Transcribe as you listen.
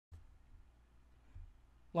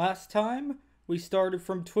Last time, we started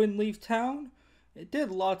from Twin Leaf Town. It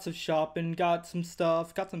did lots of shopping, got some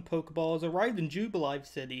stuff, got some Pokeballs, arrived in Jubilife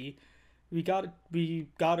City. We got a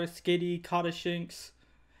Skitty, caught a Shinx,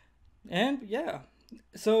 and yeah.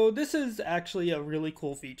 So this is actually a really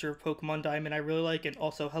cool feature of Pokemon Diamond I really like, and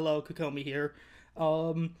also hello Kokomi here.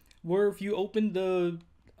 Where if you open the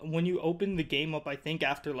when you open the game up, I think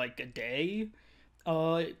after like a day,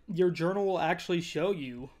 your journal will actually show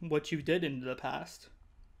you what you did in the past.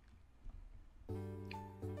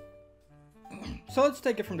 So let's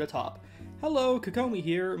take it from the top. Hello, Kokomi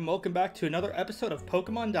here, and welcome back to another episode of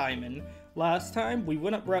Pokemon Diamond. Last time, we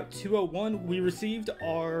went up Route 201, we received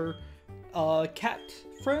our cat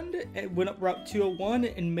friend, and went up Route 201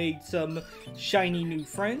 and made some shiny new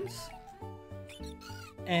friends.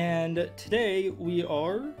 And today, we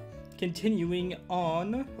are continuing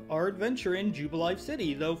on our adventure in Jubilife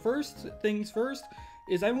City. Though first things first,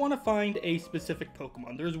 is I want to find a specific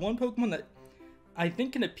Pokemon. There's one Pokemon that I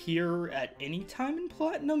think can appear at any time in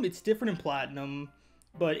Platinum. It's different in Platinum,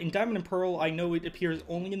 but in Diamond and Pearl, I know it appears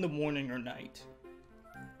only in the morning or night.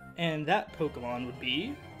 And that Pokemon would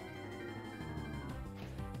be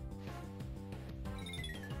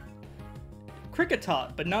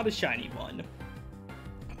Kricketot, but not a shiny one.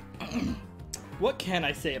 What can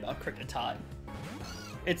I say about Kricketot?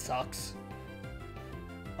 It sucks.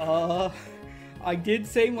 I did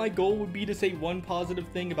say my goal would be to say one positive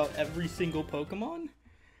thing about every single Pokemon.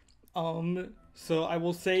 So I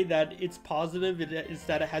will say that its positive is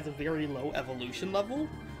that it has a very low evolution level.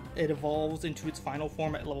 It evolves into its final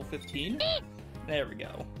form at level 15. There we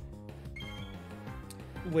go.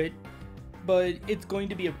 But it's going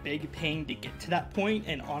to be a big pain to get to that point,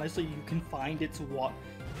 and honestly, you can find its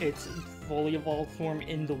fully evolved form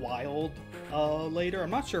in the wild later. I'm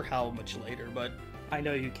not sure how much later, but I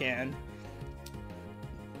know you can.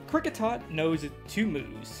 Kricketot knows two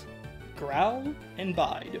moves, Growl and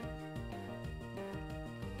Bide.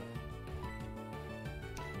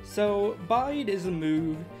 So Bide is a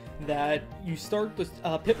move that you start with,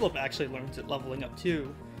 Piplup actually learns it leveling up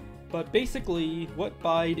too. But basically what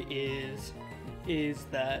Bide is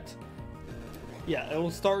that, yeah, it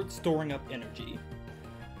will start storing up energy.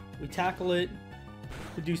 We tackle it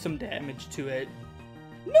to do some damage to it.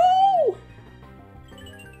 No!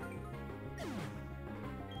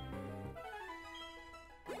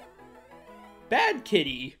 Bad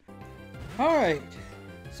kitty. Alright.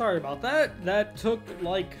 Sorry about that. That took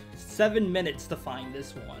like 7 minutes to find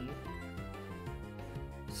this one.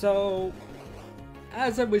 So,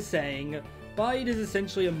 as I was saying, Bite is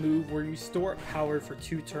essentially a move where you store up power for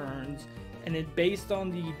 2 turns, and it's based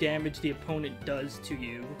on the damage the opponent does to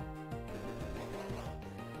you.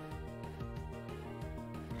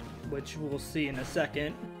 Which we'll see in a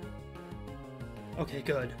second. Okay,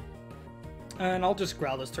 good. And I'll just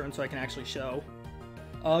growl this turn so I can actually show.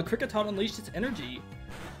 Kricketot unleashed its energy.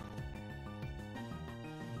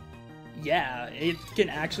 Yeah, it can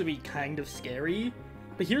actually be kind of scary.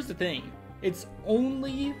 But here's the thing. It's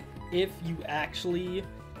only if you actually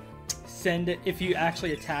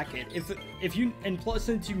attack it. And plus,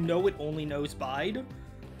 since you know it only knows Bide,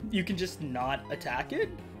 you can just not attack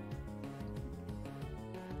it.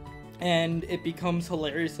 And it becomes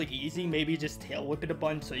hilariously easy. Maybe just tail whip it a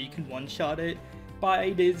bunch so you can one-shot it.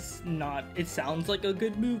 Bide is not, it sounds like a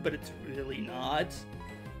good move, but it's really not.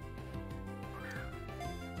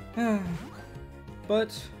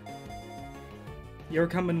 But you're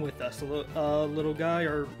coming with us, little guy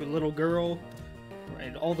or little girl.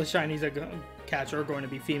 Right, all the shinies I catch are going to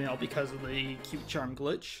be female because of the cute charm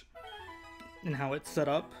glitch and how it's set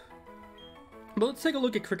up. But let's take a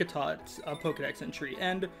look at Kricketot's Pokedex entry,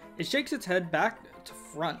 and it shakes its head back to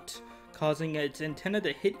front, causing its antenna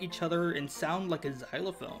to hit each other and sound like a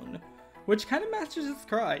xylophone, which kind of matches its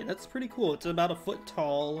cry. That's pretty cool. It's about a foot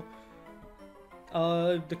tall,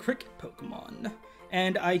 the Cricket Pokemon.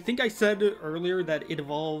 And I think I said earlier that it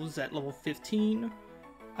evolves at level 15.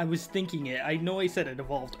 I was thinking it. I know I said it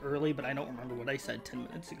evolved early, but I don't remember what I said 10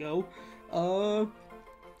 minutes ago.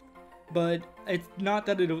 But it's not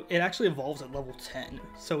that it actually evolves at level 10,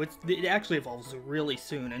 so it actually evolves really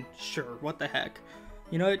soon, and sure, what the heck.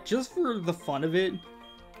 You know what, just for the fun of it,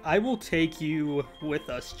 I will take you with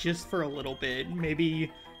us just for a little bit,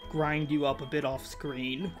 maybe grind you up a bit off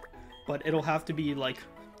screen, but it'll have to be like,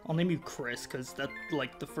 I'll name you Chris, because that,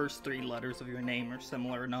 like, the first 3 letters of your name are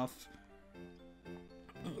similar enough.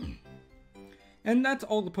 And that's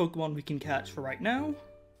all the Pokemon we can catch for right now.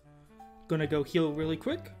 Gonna go heal really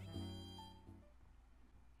quick.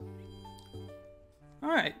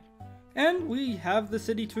 Alright, and we have the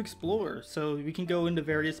city to explore, so we can go into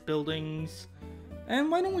various buildings And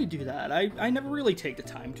why don't we do that? I never really take the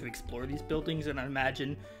time to explore these buildings, and I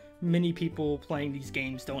imagine many people playing these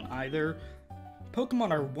games don't either.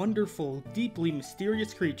 Pokemon are wonderful, deeply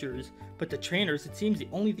mysterious creatures, but to trainers it seems the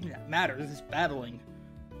only thing that matters is battling.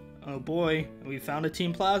 Oh boy, we found a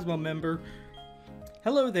Team Plasma member.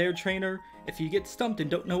 Hello there, trainer. If you get stumped and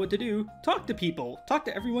don't know what to do, talk to people. Talk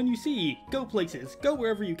to everyone you see. Go places. Go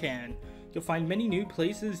wherever you can. You'll find many new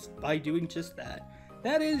places by doing just that.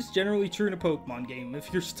 That is generally true in a Pokemon game.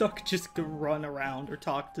 If you're stuck, just go run around or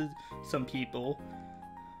talk to some people.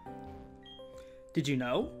 Did you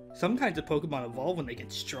know? Some kinds of Pokemon evolve when they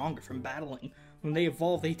get stronger from battling. When they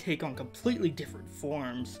evolve, they take on completely different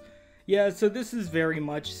forms. Yeah, so this is very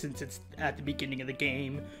much, since it's at the beginning of the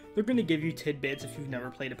game, they're going to give you tidbits if you've never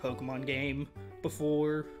played a Pokemon game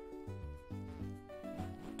before.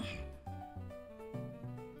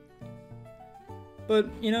 But,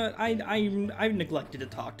 you know, I've neglected to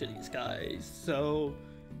talk to these guys, so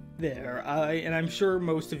there. And I'm sure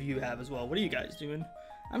most of you have as well. What are you guys doing?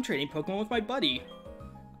 I'm trading Pokemon with my buddy.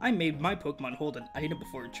 I made my Pokemon hold an item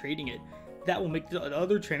before trading it. That will make the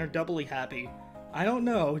other trainer doubly happy. I don't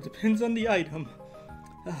know, it depends on the item.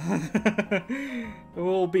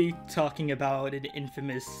 We'll be talking about an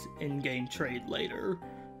infamous in-game trade later.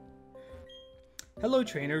 Hello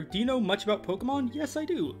trainer, do you know much about Pokemon? Yes I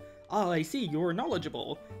do. Ah, I see, you're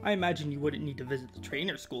knowledgeable. I imagine you wouldn't need to visit the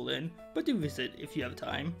trainer school then, but do visit if you have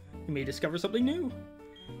time. You may discover something new.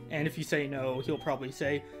 And if you say no, he'll probably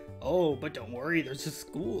say, oh, but don't worry, there's a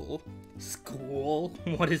school. School?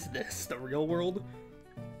 What is this, the real world?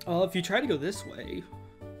 If you try to go this way...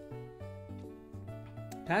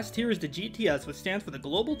 Past here is the GTS, which stands for the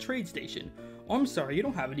Global Trade Station. Oh, I'm sorry, you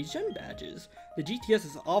don't have any gym badges. The GTS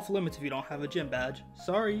is off limits if you don't have a gym badge.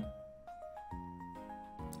 Sorry.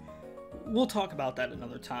 We'll talk about that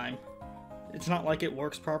another time. It's not like it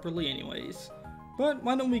works properly anyways. But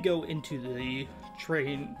why don't we go into the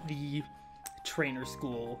trainer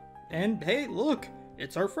school. And hey, look,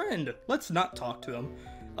 it's our friend. Let's not talk to him.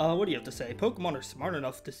 What do you have to say? Pokemon are smart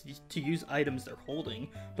enough to use items they're holding,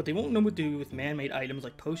 but they won't know what to do with man-made items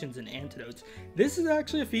like potions and antidotes. This is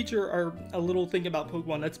actually a feature or a little thing about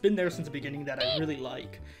Pokemon that's been there since the beginning that I really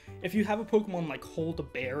like. If you have a Pokemon like hold a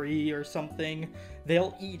berry or something,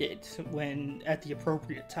 they'll eat it when at the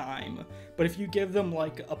appropriate time. But if you give them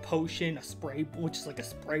like a potion, a spray, which is like a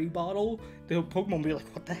spray bottle, the Pokemon will be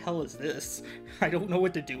like, what the hell is this? I don't know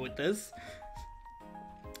what to do with this.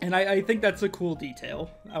 And I think that's a cool detail.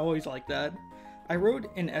 I always like that. I wrote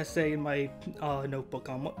an essay in my notebook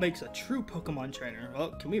on what makes a true Pokemon trainer. Well,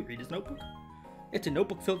 can we read his notebook? It's a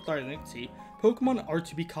notebook filled with items. See, Pokemon are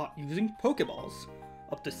to be caught using Pokeballs.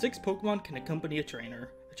 Up to 6 Pokemon can accompany a trainer.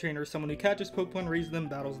 A trainer is someone who catches Pokemon, raises them,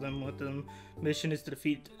 battles them with them. Mission is to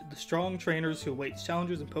defeat the strong trainers who await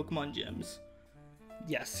challenges in Pokemon gyms.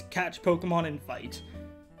 Yes, catch Pokemon and fight.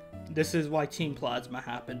 This is why Team Plasma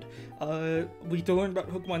happened. We need to learn about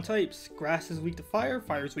Pokemon types. Grass is weak to fire,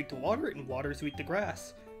 fire is weak to water, and water is weak to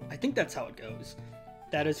grass. I think that's how it goes.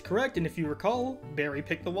 That is correct, and if you recall, Barry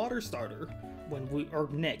picked the water starter.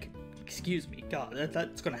 Nick, excuse me, God,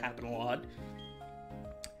 that's gonna happen a lot.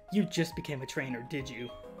 You just became a trainer, did you?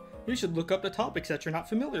 You should look up the topics that you're not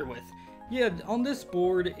familiar with. Yeah, on this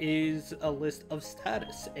board is a list of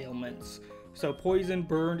status ailments. So poison,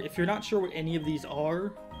 burned, if you're not sure what any of these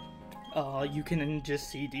are, you can just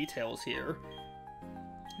see details here.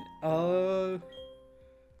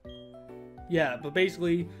 Yeah, but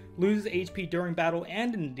basically, loses HP during battle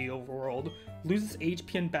and in the overworld. Loses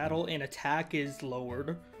HP in battle and attack is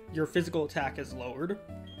lowered. Your physical attack is lowered.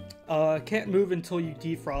 Can't move until you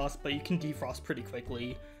defrost, but you can defrost pretty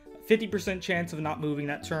quickly. 50% chance of not moving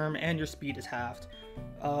that term, and your speed is halved.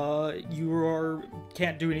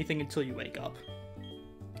 Can't do anything until you wake up.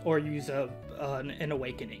 Or use an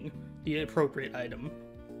awakening, the appropriate item.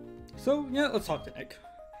 So, yeah, let's talk to Nick.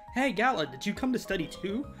 Hey, Gala, did you come to study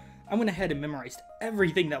too? I went ahead and memorized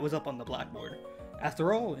everything that was up on the blackboard.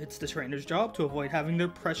 After all, it's the trainer's job to avoid having their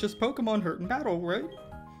precious Pokemon hurt in battle, right?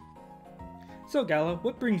 So, Gala,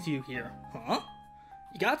 what brings you here? Huh?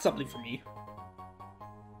 You got something for me.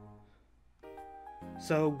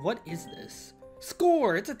 So, what is this?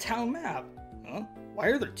 Score! It's a town map! Huh? Why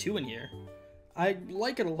are there 2 in here? I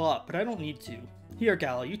like it a lot, but I don't need to. Here,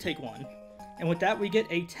 Gala, you take one. And with that, we get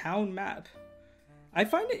a town map. I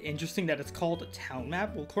find it interesting that it's called a town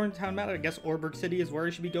map. Well, according to town map, I guess Oreburgh City is where I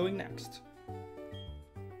should be going next.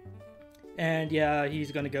 And yeah, he's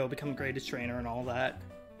gonna go become greatest trainer and all that.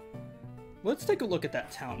 Let's take a look at that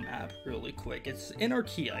town map really quick. It's in our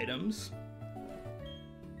key items.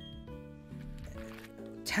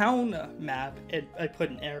 Town map, I put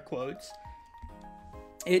in air quotes.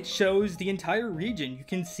 it shows the entire region. You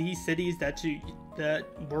can see cities that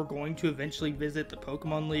we're going to eventually visit, the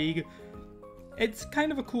Pokemon League. It's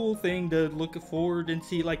kind of a cool thing to look forward and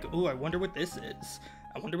see, like, oh, I wonder what this is.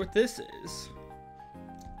 I wonder what this is.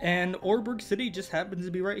 And Oreburgh City just happens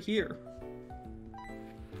to be right here.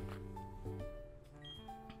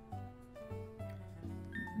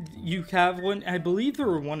 You have one, I believe there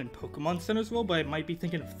were one in Pokemon Center as well, but I might be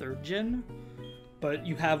thinking of 3rd gen. But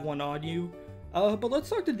you have one on you. But let's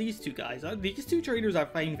talk to these two guys. These two trainers I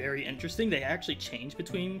find very interesting. They actually change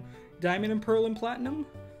between Diamond and Pearl and Platinum.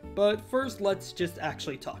 But first, let's just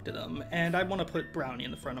actually talk to them. And I want to put Brownie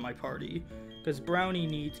in the front of my party, because Brownie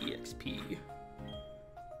needs EXP.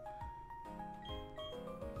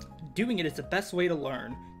 Doing it is the best way to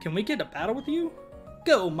learn. Can we get a battle with you?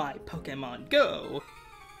 Go, my Pokemon, go!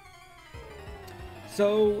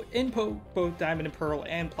 So, in both Diamond and Pearl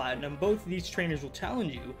and Platinum, both of these trainers will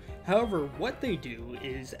challenge you. However, what they do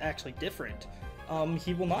is actually different.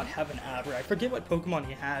 He will not have an Abra. I forget what Pokemon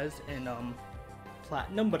he has in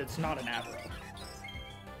Platinum, but it's not an Abra.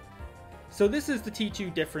 So this is to teach you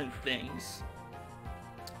different things.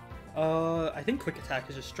 I think Quick Attack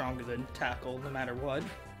is just stronger than Tackle, no matter what.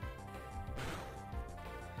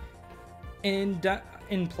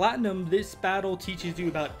 In Platinum, this battle teaches you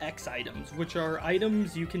about X items, which are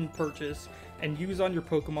items you can purchase and use on your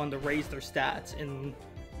Pokemon to raise their stats in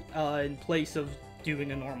place of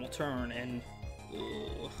doing a normal turn. And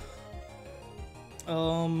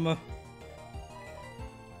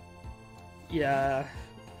yeah,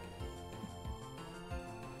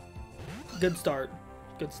 good start.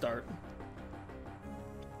 Good start.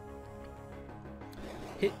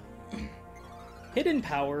 Hidden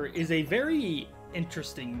Power is a very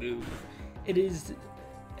interesting move. It's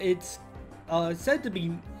said to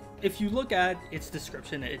be, if you look at its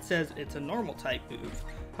description, it says it's a normal type move.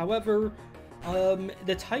 However,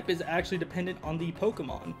 the type is actually dependent on the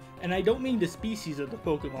Pokemon. And I don't mean the species of the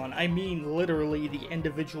Pokemon, I mean literally the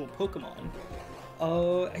individual Pokemon.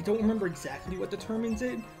 I don't remember exactly what determines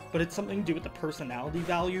it, but it's something to do with the personality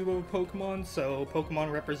value of a Pokemon. So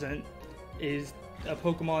Pokemon is a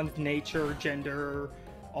Pokemon's nature, gender,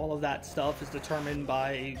 all of that stuff is determined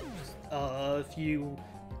by a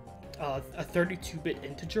 32-bit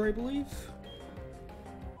integer, I believe.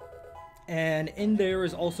 And in there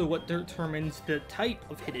is also what determines the type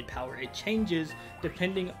of Hidden Power. It changes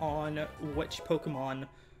depending on which Pokemon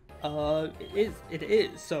it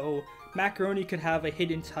is. So Macaroni could have a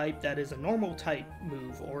hidden type that is a normal type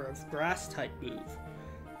move or a grass type move.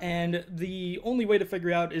 And the only way to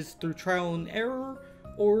figure out is through trial and error,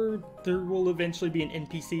 or there will eventually be an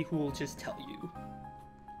NPC who will just tell you.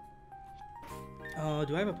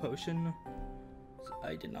 Do I have a potion?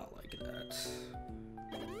 I did not like that.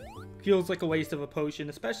 Feels like a waste of a potion,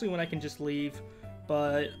 especially when I can just leave.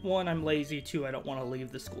 But one, I'm lazy, two, I don't want to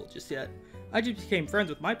leave the school just yet. I just became friends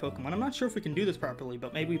with my Pokemon. I'm not sure if we can do this properly,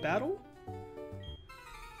 but maybe battle?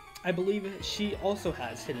 I believe she also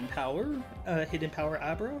has Hidden Power, Hidden Power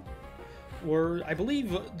Abra. Or I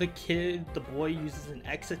believe the boy uses an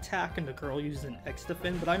X attack and the girl uses an X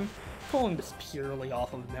defend, but I'm calling this purely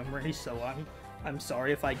off of memory, so I'm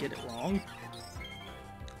sorry if I get it wrong.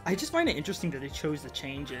 I just find it interesting that they chose to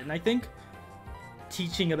change it, and I think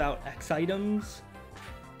teaching about X items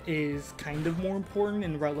is kind of more important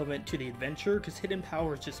and relevant to the adventure, because Hidden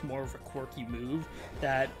Power is just more of a quirky move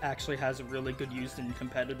that actually has a really good use in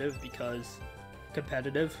competitive, because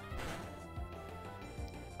competitive.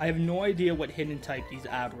 I have no idea what hidden type these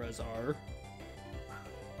Abras are.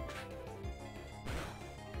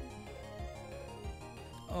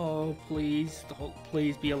 Oh, please,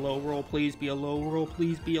 please be a low roll, please be a low roll,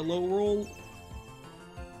 please be a low roll.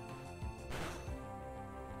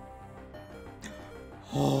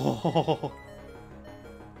 Oh.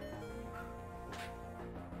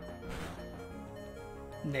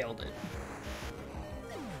 Nailed it.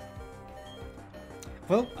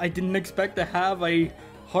 Well, I didn't expect to have a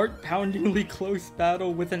heart-poundingly close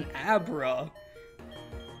battle with an Abra.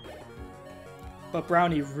 But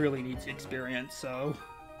Brownie really needs experience, so...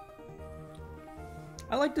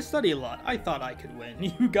 I like to study a lot. I thought I could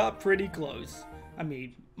win. You got pretty close. I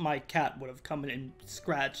mean, my cat would have come in and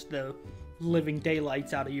scratched the living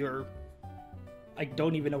daylights out of your... I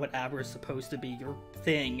don't even know what Abra is supposed to be, your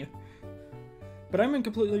thing. But I'm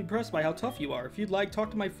completely impressed by how tough you are. If you'd like,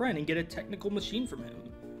 talk to my friend and get a technical machine from him.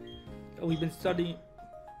 We've been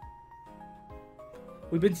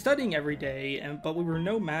studying every day, but we were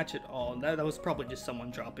no match at all. That was probably just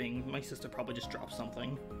someone dropping. My sister probably just dropped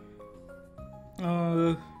something.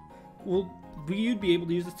 Well, we'd be able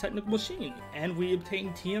to use this technical machine, and we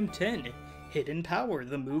obtained TM10, Hidden Power,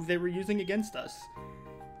 the move they were using against us.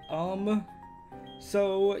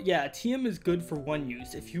 So yeah, TM is good for one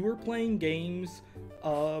use. If you were playing games,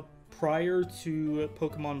 prior to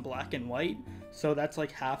Pokemon Black and White, so that's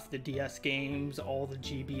like half the DS games, all the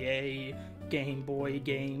GBA, Game Boy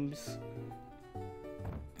games.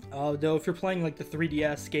 Though if you're playing like the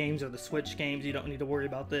 3DS games or the Switch games, you don't need to worry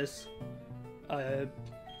about this.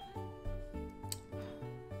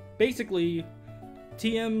 Basically,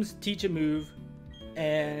 TMs teach a move,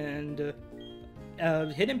 and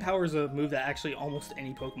Hidden Power is a move that actually almost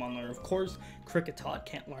any Pokemon learn. Of course, Kricketot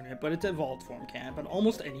can't learn it, but its evolved form can. But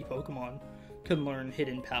almost any Pokemon can learn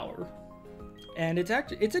Hidden Power, and it's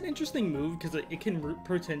an interesting move because it can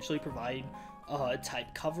potentially provide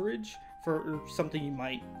type coverage for something you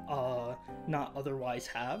might not otherwise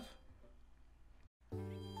have.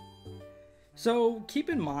 So keep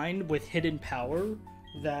in mind with Hidden Power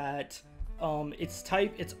that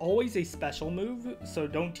it's always a special move, so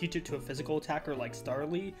don't teach it to a physical attacker like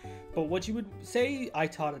Starly. But what you would say, I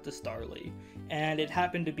taught it to Starly, and it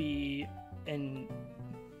happened to be in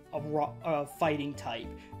a fighting type,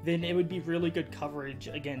 then it would be really good coverage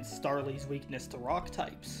against Starly's weakness to rock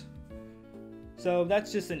types. So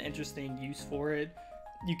that's just an interesting use for it.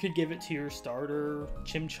 You could give it to your starter.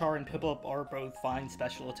 Chimchar and Piplup are both fine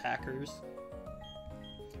special attackers.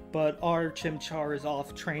 But our Chimchar is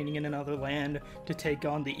off training in another land to take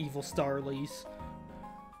on the evil Starlies.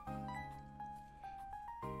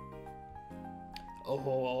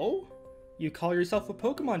 Oh, you call yourself a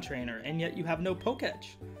Pokemon trainer, and yet you have no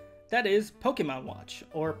Poketch. That is Pokemon Watch,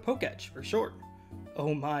 or Poketch for short.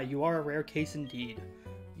 Oh my, you are a rare case indeed.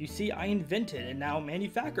 You see, I invented and now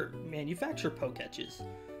manufacture Poketches.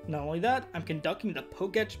 Not only that, I'm conducting the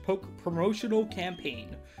Poketch promotional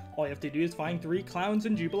campaign. All you have to do is find 3 clowns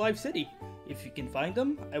in Jubilife City. If you can find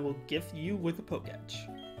them, I will gift you with a Poketch.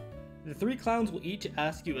 The 3 clowns will each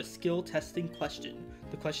ask you a skill testing question.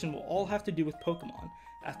 The question will all have to do with Pokemon.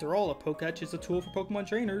 After all, a Poketch is a tool for Pokemon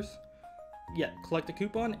trainers. Yeah, collect a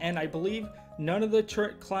coupon, and I believe none of the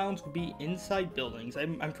clowns will be inside buildings.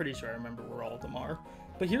 I'm pretty sure I remember where all of them are.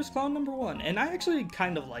 But here's clown number 1, and I actually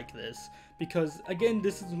kind of like this, because, again,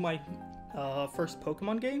 this is my first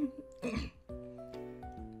Pokemon game.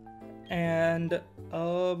 And,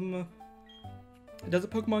 does a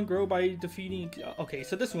Pokemon grow by defeating... Okay,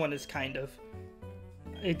 so this one is kind of...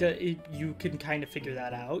 you can kind of figure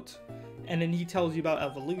that out. And then he tells you about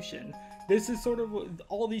evolution. This is sort of...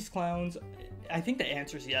 All these clowns... I think the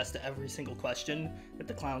answer is yes to every single question that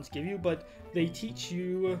the clowns give you, but they teach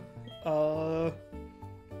you...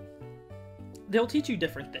 They'll teach you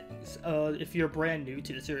different things, if you're brand new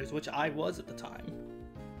to the series, which I was at the time.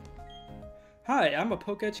 Hi, I'm a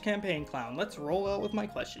Poketch campaign clown. Let's roll out with my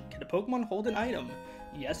question. Can a Pokemon hold an item?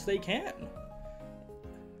 Yes, they can.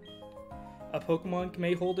 A Pokemon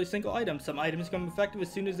may hold a single item. Some items become effective as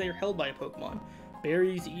soon as they are held by a Pokemon.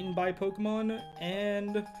 Berries eaten by Pokemon,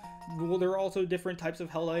 and well, there are also different types of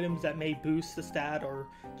held items that may boost the stat or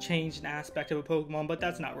change an aspect of a Pokemon, but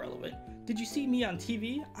that's not relevant. Did you see me on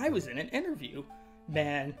TV? I was in an interview.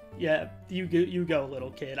 Man, yeah, you go,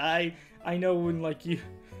 little kid. I know when, like,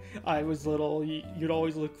 I was little, you'd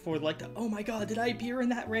always look for, like, oh my god, did I appear in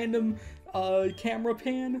that random, camera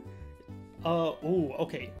pan? Oh,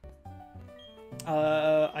 okay.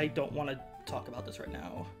 I don't want to talk about this right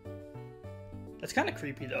now. That's kind of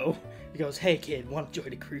creepy, though. He goes, hey kid, want to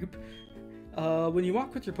join a group? When you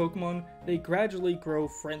walk with your Pokemon, they gradually grow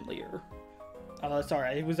friendlier.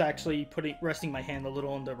 Sorry, I was actually resting my hand a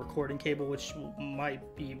little on the recording cable, which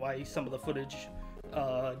might be why some of the footage,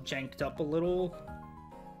 janked up a little.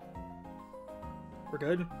 We're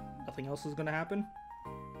good? Nothing else is gonna happen?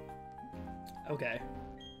 Okay.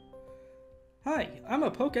 Hi, I'm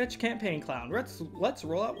a Poketch campaign clown. Let's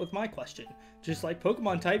roll out with my question. Just like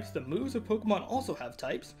Pokemon types, the moves of Pokemon also have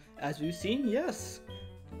types. As we've seen, yes.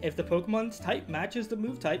 If the Pokemon's type matches the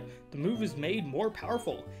move type, the move is made more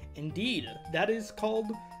powerful. Indeed, that is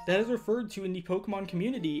referred to in the Pokemon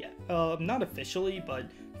community, not officially,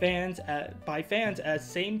 but by fans as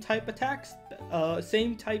same type attack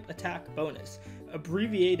bonus,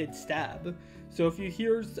 abbreviated stab. So if you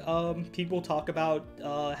hear people talk about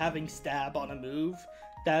having stab on a move,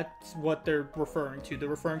 that's what they're referring to. They're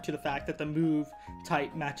referring to the fact that the move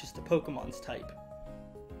type matches the Pokemon's type.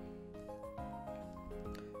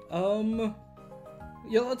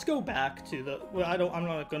 Yeah, let's go back to the... Well, I'm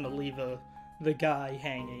not gonna leave the guy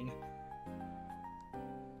hanging.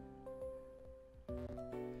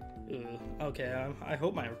 Okay, I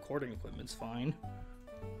hope my recording equipment's fine.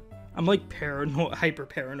 I'm like hyper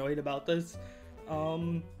paranoid about this.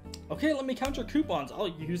 Okay, let me count your coupons. I'll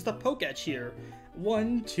use the Poketch here.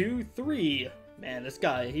 1, 2, 3. Man, this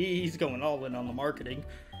guy, he's going all in on the marketing.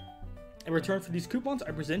 In return for these coupons,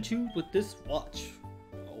 I present you with this watch.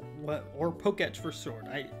 Or Poketch for short.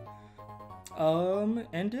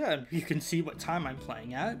 And yeah, you can see what time I'm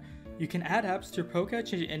playing at. You can add apps to your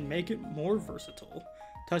Poketch and make it more versatile.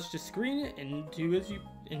 Touch the screen and do as you,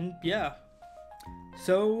 and yeah.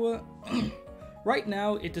 So, right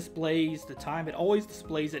now it displays the time. It always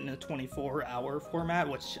displays it in a 24-hour format,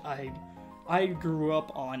 which I grew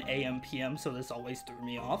up on AM PM, so this always threw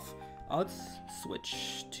me off. Let's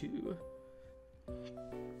switch to.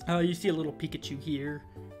 You see a little Pikachu here.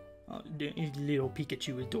 Little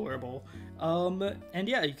Pikachu, adorable. And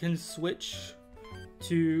yeah, you can switch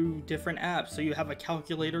to different apps. So you have a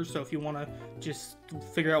calculator, so if you want to just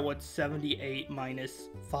figure out what 78 minus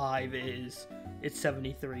 5 is, it's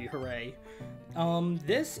 73, hooray.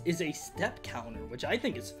 This is a step counter, which I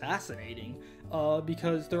think is fascinating,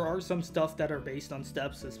 because there are some stuff that are based on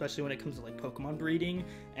steps, especially when it comes to like Pokemon breeding,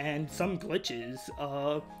 and some glitches,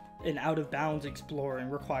 an out-of-bounds exploring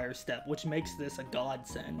requires step, which makes this a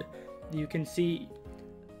godsend. You can see,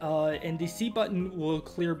 and the C button will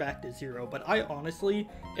clear back to 0, but honestly,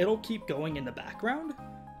 it'll keep going in the background.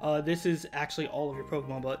 This is actually all of your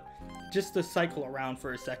Pokemon, but just to cycle around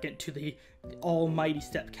for a second to the almighty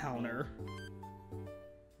step counter.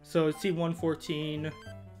 So C114,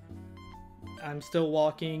 I'm still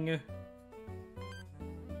walking,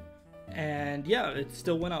 and yeah, it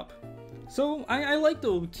still went up. So I like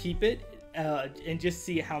to keep it and just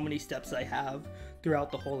see how many steps I have throughout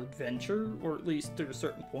the whole adventure, or at least to a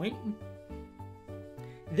certain point.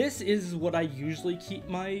 This is what I usually keep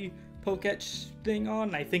my Poketch thing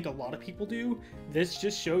on, I think a lot of people do. This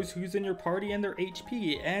just shows who's in your party and their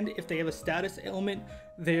HP, and if they have a status ailment,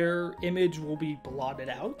 their image will be blotted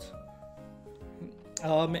out.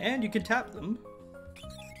 And you can tap them.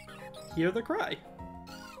 Hear the cry.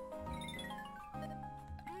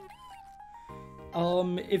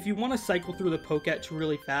 If you want to cycle through the Poketch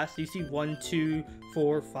really fast, you see 1, 2,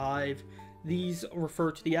 4, 5. These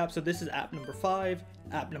refer to the app. So this is app number 5,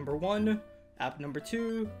 app number 1, app number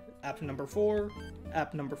 2, app number 4,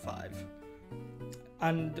 app number 5.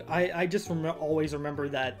 And I just always remember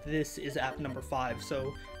that this is app number 5.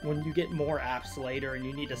 So when you get more apps later and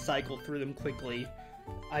you need to cycle through them quickly,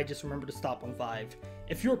 I just remember to stop on 5.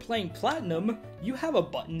 If you're playing Platinum, you have a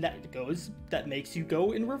button that makes you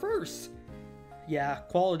go in reverse. Yeah,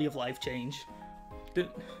 quality of life change.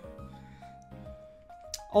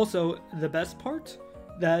 Also, the best part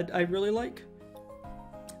that I really like,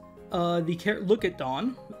 look at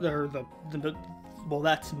Dawn. Well,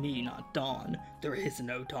 that's me, not Dawn. There is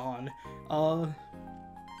no Dawn.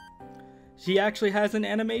 She actually has an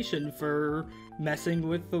animation for messing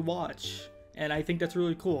with the watch, and I think that's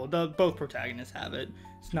really cool. Both protagonists have it.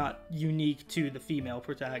 It's not unique to the female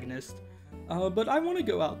protagonist. But I want to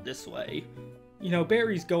go out this way. You know,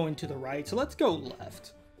 Barry's going to the right, so let's go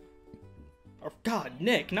left. Oh, God,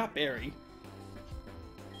 Nick, not Barry.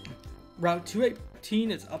 Route 218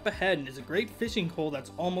 is up ahead and is a great fishing hole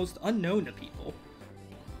that's almost unknown to people.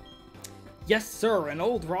 Yes, sir, an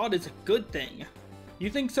old rod is a good thing. You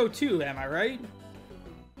think so too, am I right?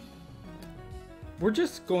 We're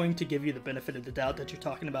just going to give you the benefit of the doubt that you're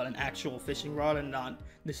talking about an actual fishing rod and not,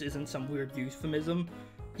 this isn't some weird euphemism.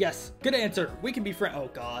 Yes, good answer. We can be friends. Oh,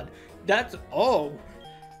 God. Oh.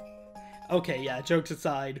 Okay, yeah, jokes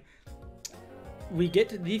aside. We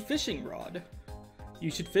get the fishing rod. You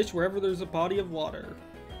should fish wherever there's a body of water.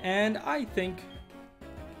 And I think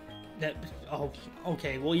that, oh,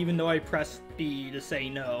 okay, well, even though I pressed B to say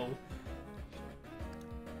no.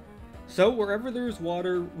 So, wherever there's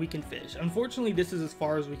water, we can fish. Unfortunately, this is as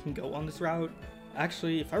far as we can go on this route.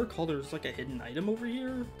 Actually, if I recall, there's like a hidden item over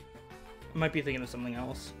here. I might be thinking of something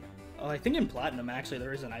else. I think in Platinum, actually,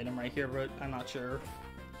 there is an item right here, but I'm not sure.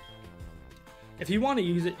 If you want to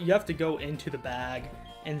use it, you have to go into the bag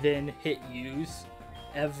and then hit use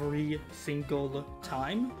every single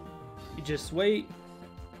time. You just wait.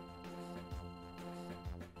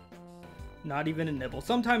 Not even a nibble.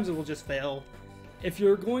 Sometimes it will just fail. If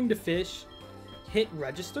you're going to fish, hit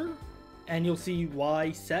register, and you'll see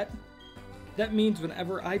Y set. That means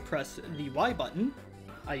whenever I press the Y button,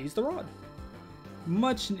 I use the rod.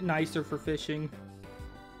 Much nicer for fishing.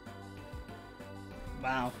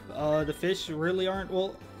 Wow, the fish really aren't...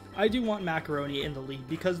 Well, I do want Macaroni in the lead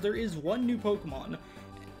because there is one new Pokemon.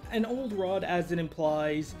 An old rod, as it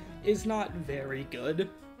implies, is not very good.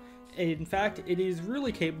 In fact, it is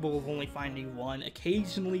really capable of only finding one,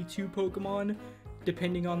 occasionally 2 Pokemon,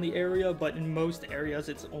 depending on the area, but in most areas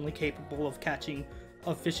it's only capable of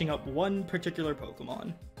fishing up one particular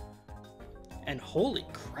Pokemon. And holy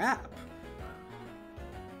crap!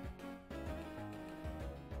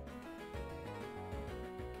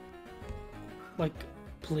 Like,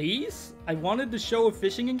 please? I wanted to show a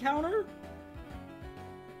fishing encounter?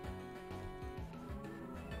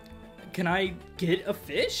 Can I get a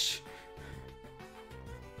fish?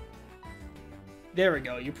 There we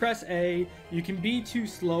go. You press A. You can be too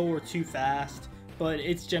slow or too fast, but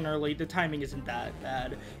it's generally, the timing isn't that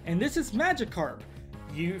bad. And this is Magikarp.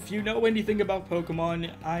 If you know anything about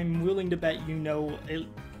Pokemon, I'm willing to bet you know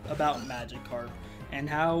about Magikarp and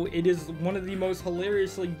how it is one of the most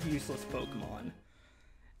hilariously useless Pokemon.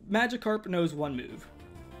 Magikarp knows one move,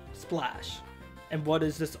 Splash. And what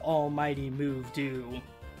does this almighty move do?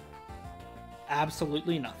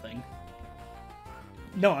 Absolutely nothing.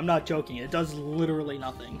 No, I'm not joking. It does literally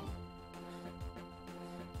nothing.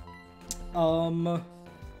 But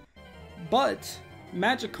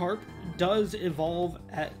Magikarp does evolve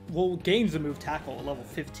at, well, gains the move Tackle at level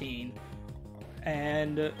 15.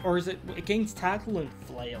 And, or is it gains Tackle and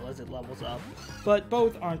Flail as it levels up. But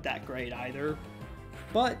both aren't that great either.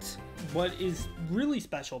 But what is really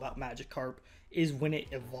special about Magikarp is when it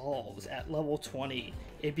evolves at level 20,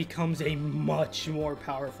 it becomes a much more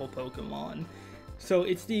powerful Pokemon. So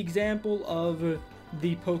it's the example of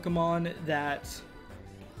the Pokemon that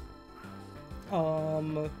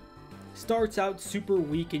starts out super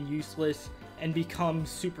weak and useless and becomes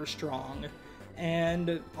super strong.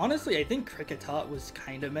 And honestly, I think Kricketot was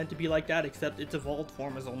kind of meant to be like that, except its evolved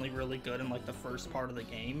form is only really good in like the first part of the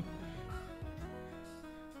game.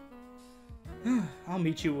 I'll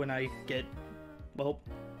meet you when I get, well,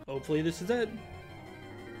 hopefully this is it.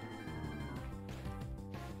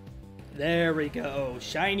 There we go,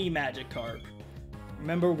 shiny Magikarp.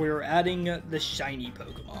 Remember, we're adding the shiny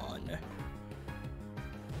Pokemon.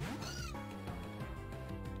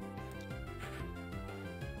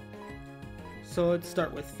 So let's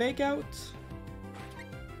start with Fake Out.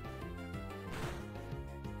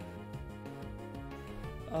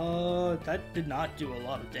 That did not do a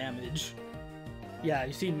lot of damage. Yeah,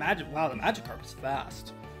 you see, wow, the Magikarp is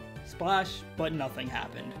fast. Splash, but nothing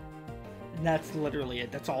happened. And that's literally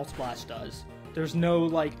it. That's all Splash does. There's no,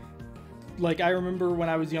 like I remember when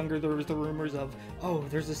I was younger, there was the rumors of, oh,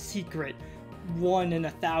 there's a secret 1 in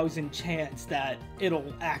 1,000 chance that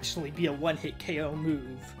it'll actually be a one-hit KO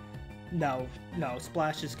move. No,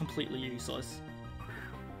 Splash is completely useless.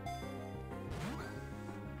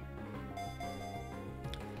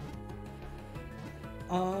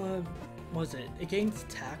 Was it against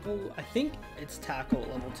Tackle? I think it's Tackle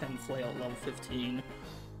at level 10, Flail at level 15.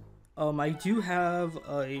 I do have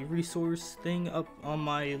a resource thing up on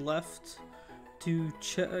my left to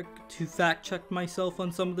fact check myself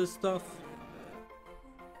on some of this stuff.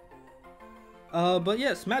 But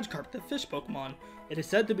yes, Magikarp, the fish Pokemon. It is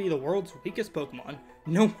said to be the world's weakest Pokemon.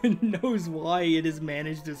 No one knows why it has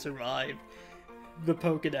managed to survive the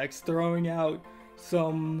Pokedex, throwing out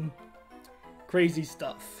some crazy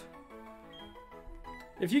stuff.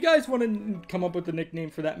 If you guys want to come up with a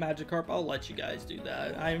nickname for that Magikarp, I'll let you guys do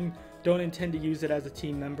that. I don't intend to use it as a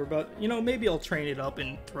team member, but, you know, maybe I'll train it up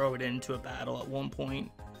and throw it into a battle at one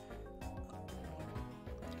point.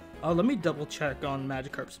 Let me double check on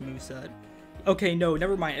Magikarp's moveset. Okay, no,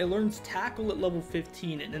 never mind. It learns Tackle at level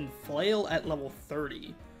 15 and then Flail at level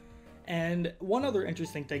 30. And one other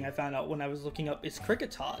interesting thing I found out when I was looking up is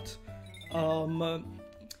Kricketot.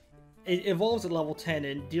 It evolves at level 10,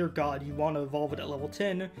 and dear god, you want to evolve it at level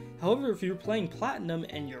 10. However, if you're playing Platinum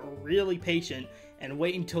and you're really patient and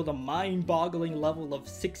wait until the mind-boggling level of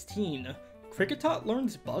 16, Kricketot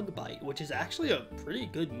learns Bug Bite, which is actually a pretty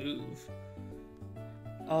good move.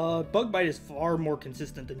 Bug Bite is far more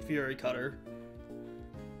consistent than Fury Cutter.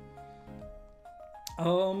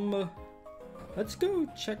 Let's go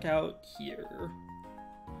check out here.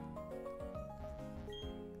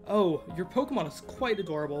 Oh, your Pokemon is quite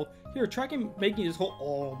adorable. Here, try making this whole...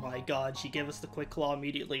 Oh my god, she gave us the Quick Claw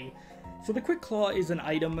immediately. So the Quick Claw is an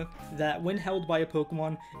item that, when held by a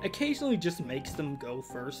Pokemon, occasionally just makes them go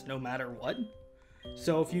first, no matter what.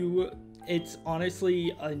 So if you... It's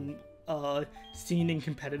honestly seen in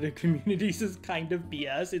competitive communities as kind of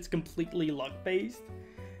BS. It's completely luck-based.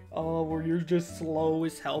 Where you're just slow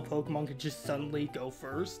as hell, Pokemon could just suddenly go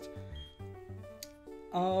first.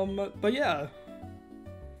 But yeah.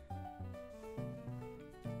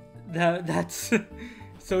 That's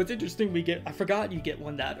so it's interesting I forgot you get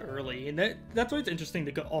one that early, and that's why it's interesting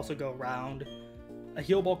to also go around. A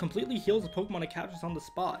Heal Ball completely heals a Pokemon it captures on the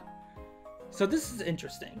spot. So this is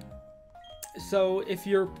interesting. So if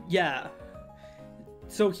you're,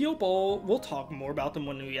 so Heal Ball, we'll talk more about them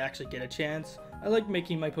when we actually get a chance. I like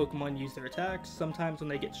making my Pokemon use their attacks. Sometimes when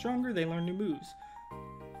they get stronger, they learn new moves.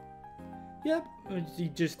 Yep,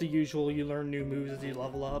 it's just the usual, you learn new moves as you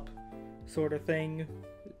level up sort of thing.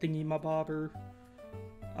 Thingy-ma-bobber.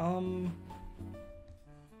 Um,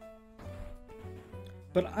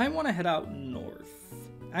 but I want to head out north.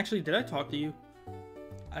 Actually, did I talk to you?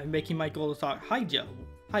 I'm making my goal to talk. Hi, Joe.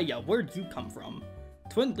 Hiya, where'd you come from?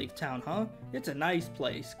 Twinleaf Town, huh? It's a nice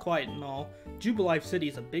place, quiet and all. Jubilife City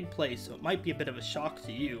is a big place, so it might be a bit of a shock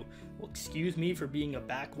to you. Well, excuse me for being a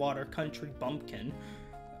backwater country bumpkin.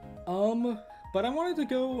 But I wanted to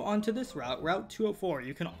go onto this route, Route 204.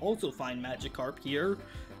 You can also find Magikarp here.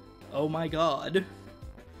 Oh my god.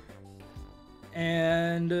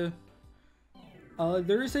 And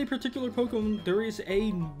there is a particular Pokemon, there is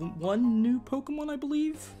one new Pokemon, I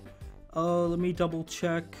believe. Let me double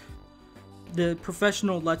check. The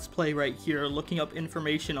professional Let's Play right here, looking up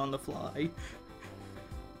information on the fly.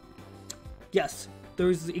 Yes,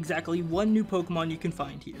 there's exactly one new Pokemon you can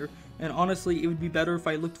find here. And honestly, it would be better if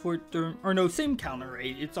I looked for it during, or no, same counter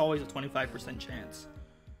rate. It's always a 25% chance.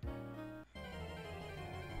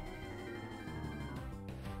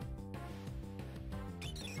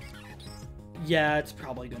 Yeah, it's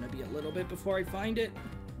probably gonna be a little bit before I find it.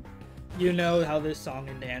 You know how this song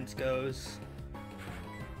and dance goes.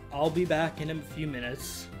 I'll be back in a few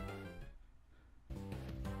minutes.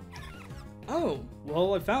 Oh,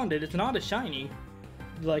 well I found it. It's not a shiny,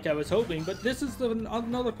 like I was hoping, but this is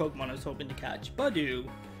another Pokemon I was hoping to catch, Budew.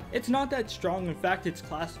 It's not that strong. In fact, it's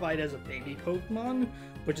classified as a baby Pokemon,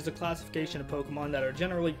 which is a classification of Pokemon that are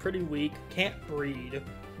generally pretty weak, can't breed,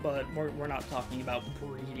 but we're not talking about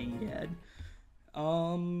breeding yet.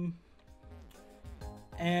 And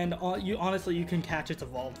you can catch its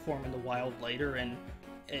evolved form in the wild later, and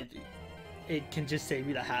it can just save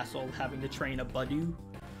you the hassle of having to train a Budew.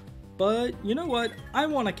 But you know what? I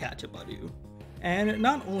want to catch a Budew. And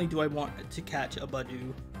not only do I want to catch a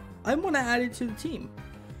Budew, I want to add it to the team.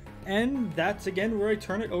 And that's again where I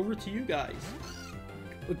turn it over to you guys.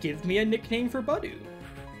 Give me a nickname for Budew.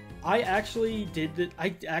 I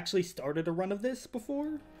actually started a run of this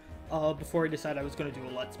before I decided I was going to do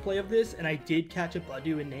a Let's Play of this, and I did catch a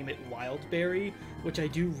Budew and name it Wildberry, which I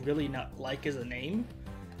do really not like as a name.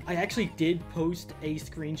 I actually did post a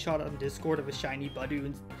screenshot on Discord of a shiny Budew,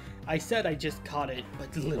 and I said I just caught it,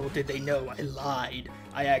 but little did they know I lied.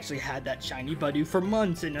 I actually had that shiny Budew for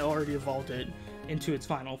months and already evolved it into its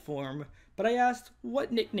final form. But I asked,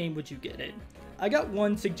 what nickname would you get it? I got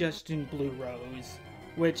one suggestion, Blue Rose,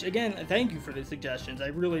 which again, thank you for the suggestions. I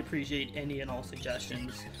really appreciate any and all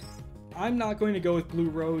suggestions. I'm not going to go with Blue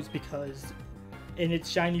Rose because in its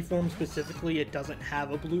shiny form specifically, it doesn't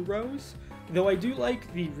have a Blue Rose. Though I do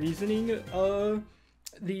like the reasoning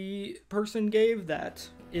the person gave, that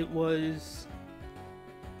it was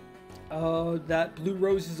that Blue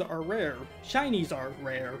Roses are rare. Shinies are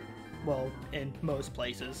rare. Well, in most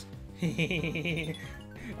places.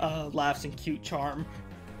 Laughs and cute charm.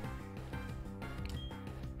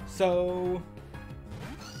 So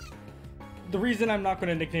the reason I'm not going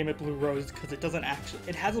to nickname it Blue Rose is because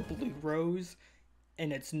it has a Blue Rose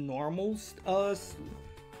in its normal,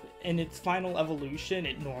 in its final evolution.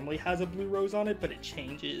 It normally has a Blue Rose on it, but it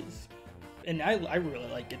changes. And I really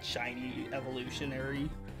like its shiny evolutionary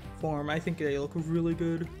form. I think they look really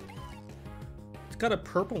good. It's got a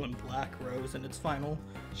purple and black rose in its final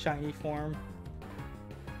shiny form.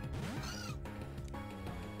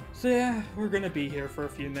 So yeah, we're gonna be here for a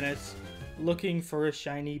few minutes looking for a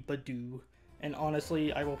shiny Budew. And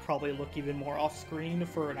honestly, I will probably look even more off screen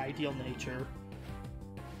for an ideal nature.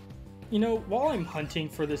 You know, while I'm hunting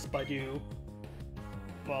for this Budew,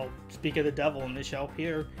 well, speak of the devil in the shelf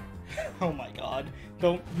here. Oh my god,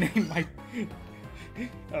 don't name my...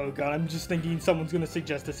 Oh god, I'm just thinking someone's gonna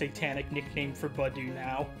suggest a satanic nickname for Budew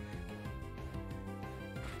now.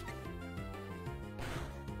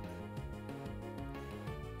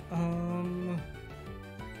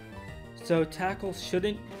 So Tackle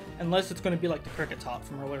shouldn't, unless it's gonna be like the Kricketot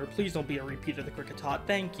from earlier. Please don't be a repeat of the Kricketot,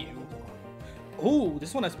 thank you. Oh,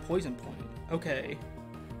 this one has Poison Point. Okay.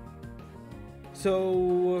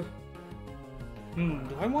 So...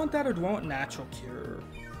 do I want that or do I want Natural Cure?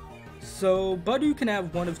 So, Budew can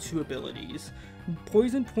have one of two abilities.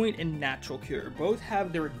 Poison Point and Natural Cure. Both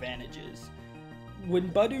have their advantages. When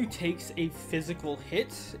Budew takes a physical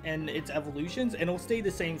hit and its evolutions, and it'll stay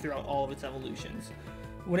the same throughout all of its evolutions.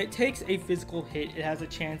 When it takes a physical hit, it has a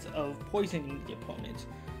chance of poisoning the opponent.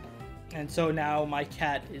 And so now my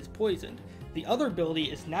cat is poisoned. The other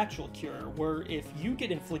ability is Natural Cure, where if you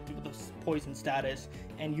get inflicted with a poison status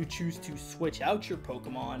and you choose to switch out your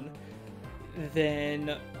Pokemon,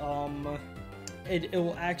 then it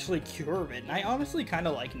will actually cure it. And I honestly kind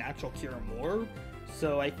of like Natural Cure more,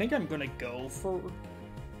 so I think I'm gonna go for,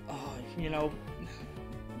 you know,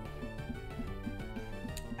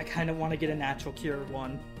 I kind of want to get a Natural Cure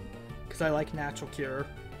one, because I like Natural Cure.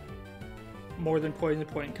 more than Poison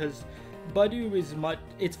Point, because Budew is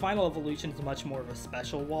its final evolution is much more of a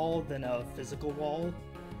special wall than a physical wall.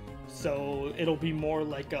 So it'll be more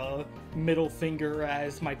like a middle finger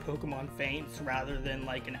as my Pokemon faints rather than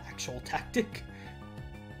like an actual tactic.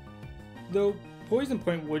 Though Poison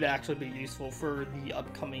Point would actually be useful for the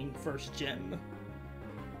upcoming first gym.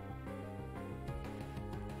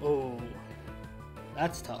 Oh,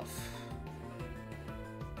 that's tough.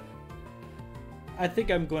 I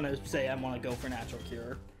think I'm going to say I want to go for Natural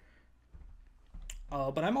Cure.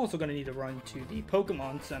 But I'm also going to need to run to the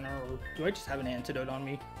Pokemon Center, or do I just have an antidote on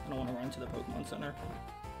me? I don't want to run to the Pokemon Center.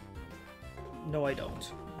 No, I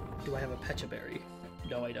don't. Do I have a Pecha Berry?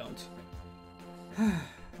 No, I don't.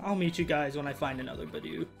 I'll meet you guys when I find another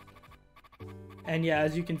Budew. And yeah,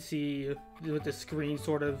 as you can see with the screen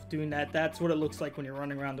sort of doing that, that's what it looks like when you're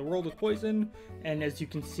running around the world with Poison. And as you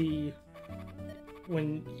can see,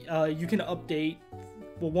 when you can update,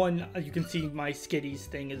 well, one, you can see my Skitty's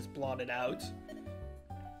thing is blotted out.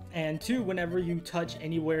 And two, whenever you touch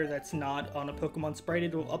anywhere that's not on a Pokemon sprite,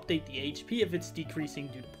 it will update the HP if it's decreasing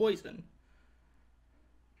due to poison.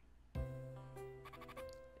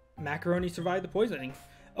 Macaroni survived the poisoning.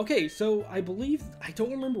 Okay, so I believe, I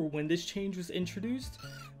don't remember when this change was introduced,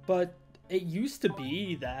 but it used to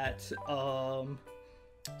be that, so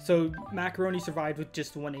Macaroni survived with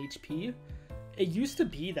just 1 HP. It used to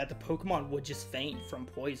be that the Pokemon would just faint from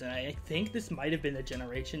poison. I think this might have been the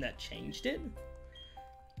generation that changed it.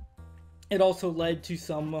 It also led to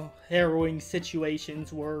some harrowing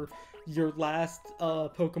situations where your last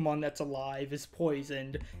Pokemon that's alive is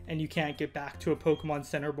poisoned and you can't get back to a Pokemon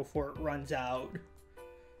Center before it runs out.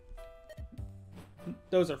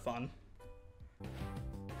 Those are fun.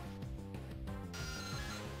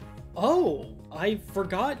 Oh, I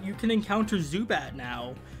forgot you can encounter Zubat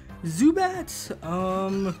now.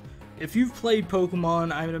 Zubat, if you've played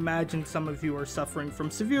Pokemon, I would imagine some of you are suffering from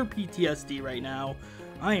severe PTSD right now.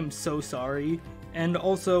 I am so sorry. And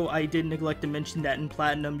also, I did neglect to mention that in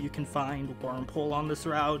Platinum you can find Wurmple on this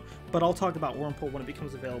route, but I'll talk about Wurmple when it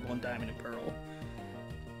becomes available in Diamond and Pearl.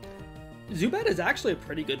 Zubat is actually a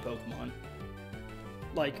pretty good Pokemon.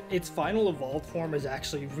 Like, its final evolved form is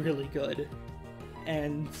actually really good.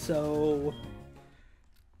 And so,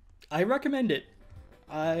 I recommend it.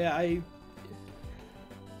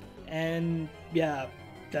 And yeah,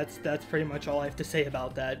 that's pretty much all I have to say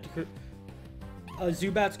about that.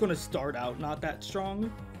 Zubat's going to start out not that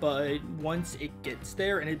strong, but once it gets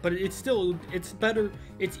there, it's better,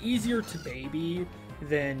 it's easier to baby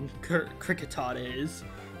than Kricketot is.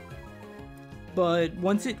 But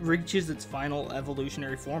once it reaches its final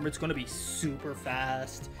evolutionary form, it's going to be super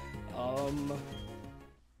fast.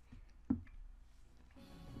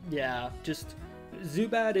 Yeah, just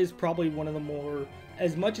Zubat is probably one of the more,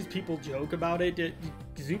 as much as people joke about it,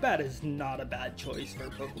 Zubat is not a bad choice for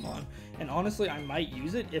Pokemon. And honestly, I might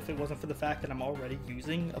use it if it wasn't for the fact that I'm already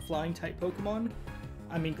using a flying type Pokemon.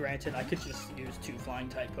 I mean, granted, I could just use 2 flying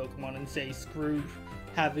type Pokemon and say screw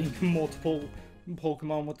having multiple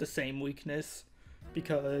Pokemon with the same weakness,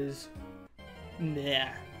 because nah.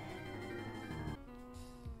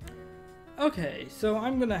 Okay, so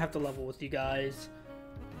I'm gonna have to level with you guys.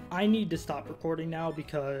 I need to stop recording now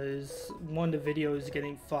because one, the video is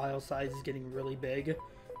getting, file size is getting really big,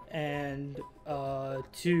 and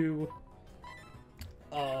 2,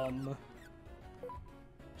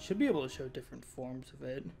 should be able to show different forms of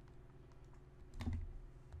it.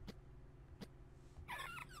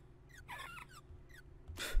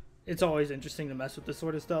 It's always interesting to mess with this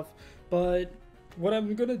sort of stuff, but what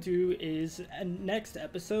I'm gonna do is, next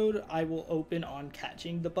episode, I will open on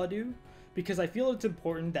catching the Budew, because I feel it's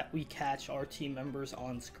important that we catch our team members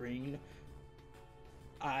on screen.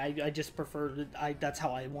 I just prefer, that's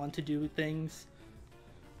how I want to do things.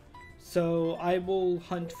 So I will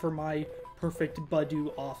hunt for my perfect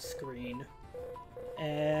Budew off screen.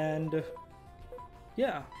 And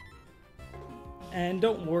yeah. And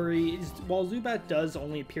don't worry, while Zubat does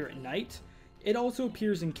only appear at night, it also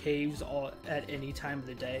appears in caves at any time of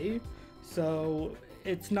the day. So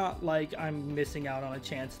it's not like I'm missing out on a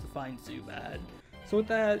chance to find Zubat. So with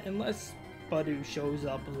that, unless Budew shows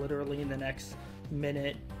up literally in the next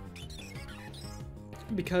minute,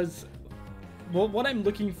 because what I'm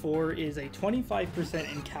looking for is a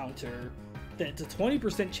 25% encounter that's a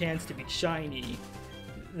 20% chance to be shiny,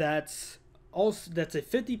 that's a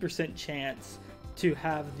 50% chance to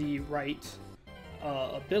have the right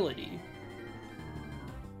ability.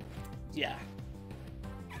 Yeah.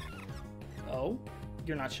 Oh,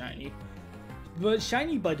 you're not shiny. But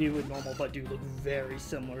shiny Budew and normal Budew look very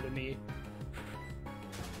similar to me.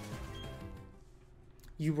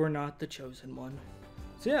 You were not the chosen one.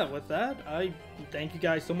 So yeah, with that, I thank you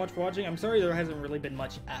guys so much for watching. I'm sorry there hasn't really been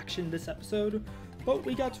much action this episode, but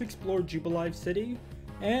we got to explore Jubilife City,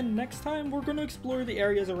 and next time we're going to explore the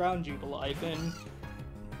areas around Jubilife and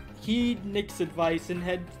heed Nick's advice and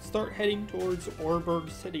start heading towards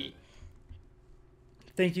Oreburgh City.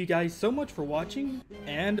 Thank you guys so much for watching,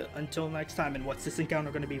 and until next time. And what's this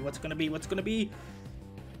encounter going to be? What's going to be?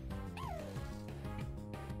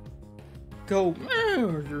 Go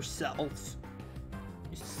yourself.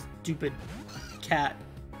 You stupid cat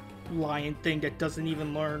lion thing that doesn't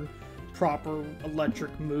even learn proper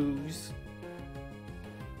electric moves.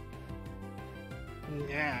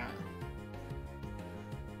 Yeah.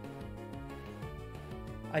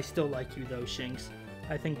 I still like you though, Shinx.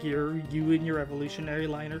 I think you and your evolutionary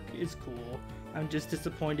line is cool. I'm just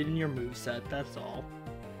disappointed in your moveset, that's all.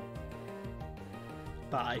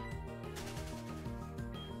 Bye.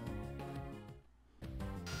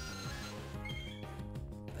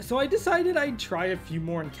 So I decided I'd try a few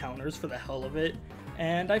more encounters for the hell of it,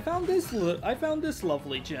 and I found this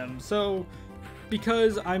lovely gem. So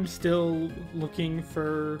because I'm still looking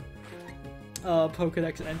for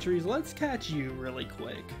Pokedex entries, let's catch you really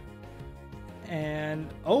quick. And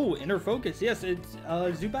oh, Inner Focus, yes, it's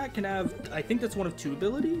Zubat can have, I think that's one of 2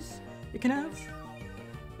 abilities it can have.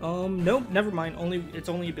 Nope, never mind, it's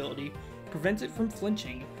only ability. Prevents it from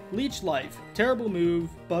flinching. Leech Life, terrible move,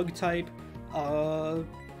 bug type.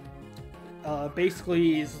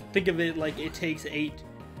 Basically think of it like it takes it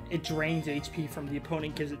drains HP from the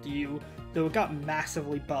opponent, gives it to you, though it got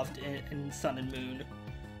massively buffed in Sun and Moon,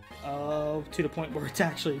 to the point where it's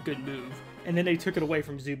actually a good move. And then they took it away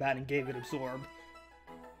from Zubat and gave it Absorb,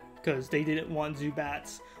 because they didn't want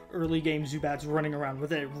early game Zubats running around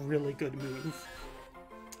with a really good move.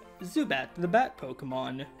 Zubat, the bat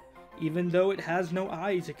Pokemon. Even though it has no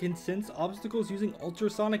eyes, it can sense obstacles using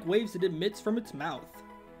ultrasonic waves it emits from its mouth.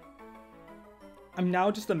 I'm now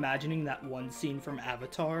just imagining that one scene from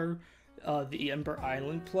Avatar, the Ember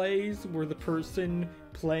Island plays, where the person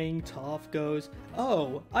playing Toph goes,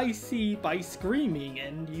 "Oh, I see," by screaming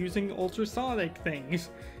and using ultrasonic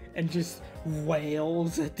things, and just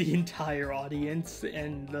wails at the entire audience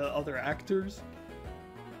and the other actors.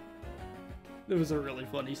 It was a really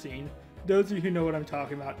funny scene. Those of you who know what I'm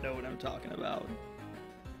talking about know what I'm talking about.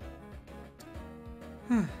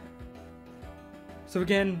 So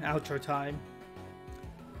again, outro time.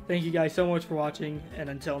 Thank you guys so much for watching, and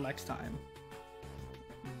until next time.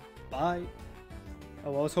 Bye.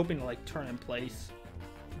 Oh, I was hoping to like turn in place.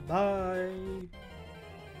 Bye.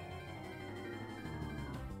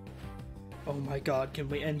 Oh my god, can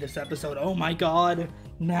we end this episode? Oh my god,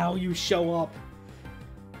 now you show up.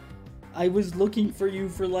 I was looking for you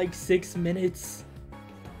for like 6 minutes.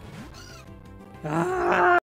 Ah!